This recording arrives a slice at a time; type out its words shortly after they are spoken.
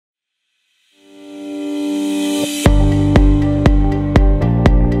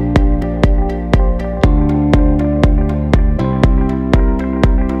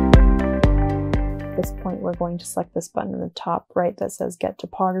to select this button in the top right that says Get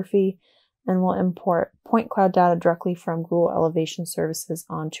Topography, and we'll import point cloud data directly from Google Elevation Services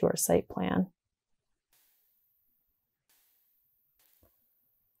onto our site plan.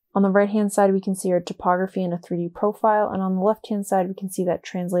 On the right-hand side, we can see our topography in a 3D profile, and on the left-hand side, we can see that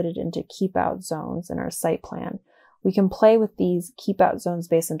translated into keep-out zones in our site plan. We can play with these keep-out zones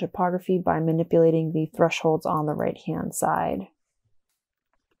based on topography by manipulating the thresholds on the right-hand side.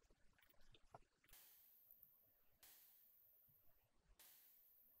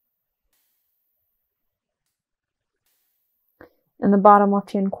 In the bottom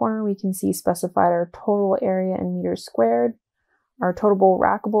left-hand corner, we can see specified our total area in meters squared, our total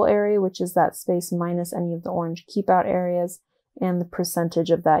rackable area, which is that space minus any of the orange keep-out areas, and the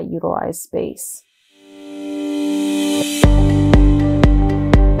percentage of that utilized space.